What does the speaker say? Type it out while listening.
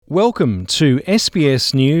Welcome to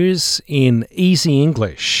SBS News in Easy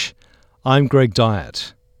English. I'm Greg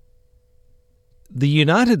Dyatt. The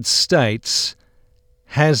United States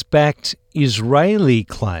has backed Israeli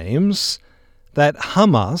claims that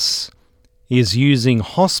Hamas is using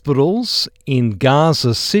hospitals in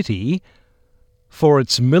Gaza City for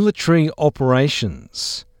its military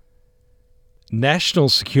operations. National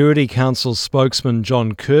Security Council spokesman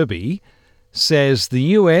John Kirby says the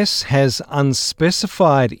US has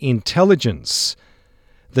unspecified intelligence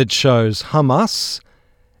that shows Hamas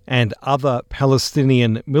and other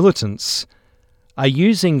Palestinian militants are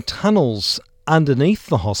using tunnels underneath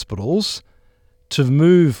the hospitals to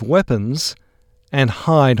move weapons and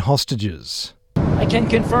hide hostages. I can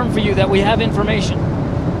confirm for you that we have information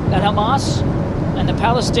that Hamas and the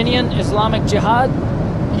Palestinian Islamic Jihad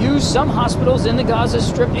use some hospitals in the Gaza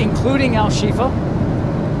Strip, including Al-Shifa,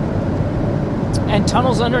 and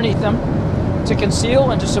tunnels underneath them to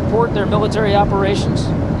conceal and to support their military operations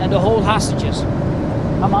and to hold hostages.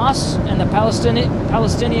 Hamas and the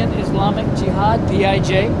Palestinian Islamic Jihad,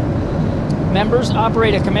 PIJ, members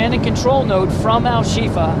operate a command and control node from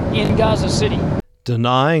Al-Shifa in Gaza City.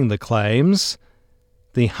 Denying the claims,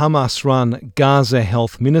 the Hamas-run Gaza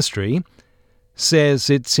Health Ministry says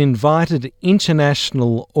it's invited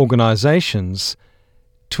international organisations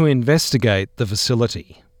to investigate the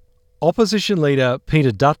facility. Opposition leader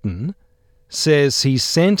Peter Dutton says he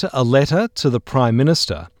sent a letter to the Prime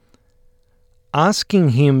Minister asking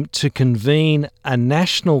him to convene a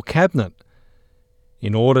national cabinet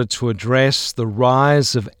in order to address the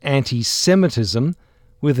rise of anti-Semitism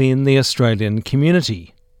within the Australian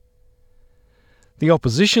community. The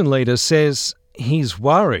opposition leader says he's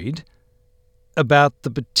worried about the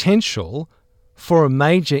potential for a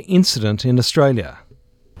major incident in Australia.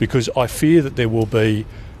 Because I fear that there will be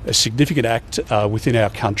a significant act within our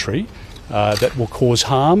country that will cause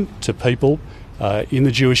harm to people in the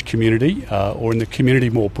Jewish community or in the community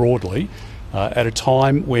more broadly at a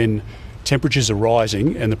time when temperatures are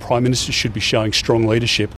rising and the Prime Minister should be showing strong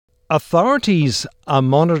leadership. Authorities are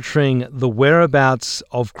monitoring the whereabouts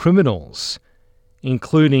of criminals,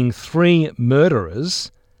 including 3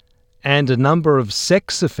 murderers and a number of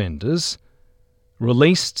sex offenders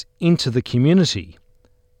released into the community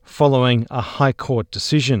following a High Court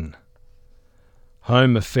decision.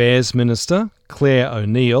 Home Affairs Minister Claire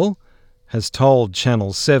O'Neill has told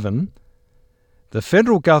Channel 7 the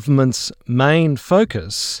federal government's main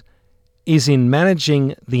focus is in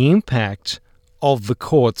managing the impact of the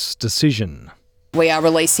court's decision. We are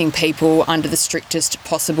releasing people under the strictest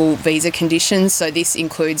possible visa conditions. So this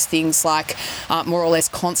includes things like more or less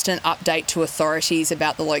constant update to authorities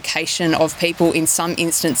about the location of people, in some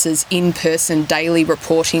instances in-person daily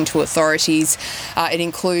reporting to authorities. It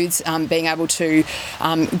includes being able to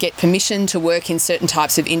get permission to work in certain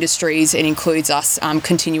types of industries. It includes us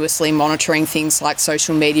continuously monitoring things like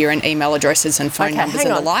social media and email addresses and phone numbers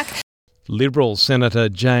and the like. Liberal Senator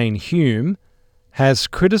Jane Hume has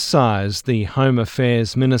criticised the Home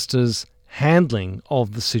Affairs Minister's handling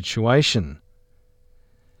of the situation.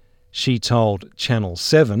 She told Channel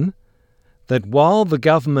 7 that while the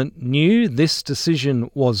government knew this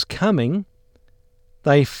decision was coming,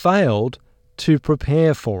 they failed to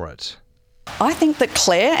prepare for it. I think that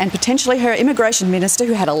Claire and potentially her immigration minister,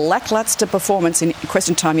 who had a lacklustre performance in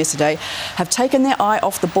question time yesterday, have taken their eye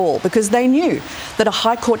off the ball because they knew that a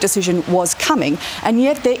High Court decision was coming, and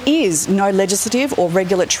yet there is no legislative or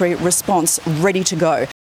regulatory response ready to go.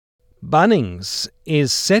 Bunnings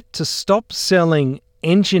is set to stop selling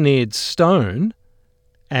engineered stone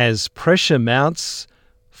as pressure mounts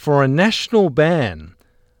for a national ban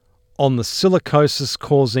on the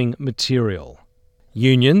silicosis-causing material.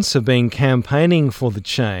 Unions have been campaigning for the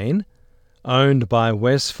chain, owned by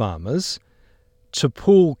Wesfarmers, to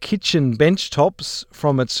pull kitchen benchtops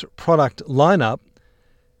from its product lineup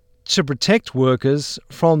to protect workers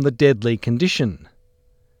from the deadly condition.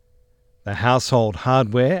 The household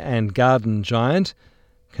hardware and garden giant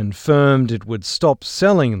confirmed it would stop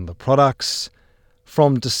selling the products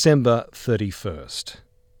from December 31st.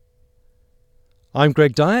 I'm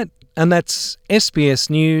Greg Dyatt, and that's SBS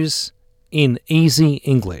News in Easy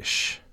English.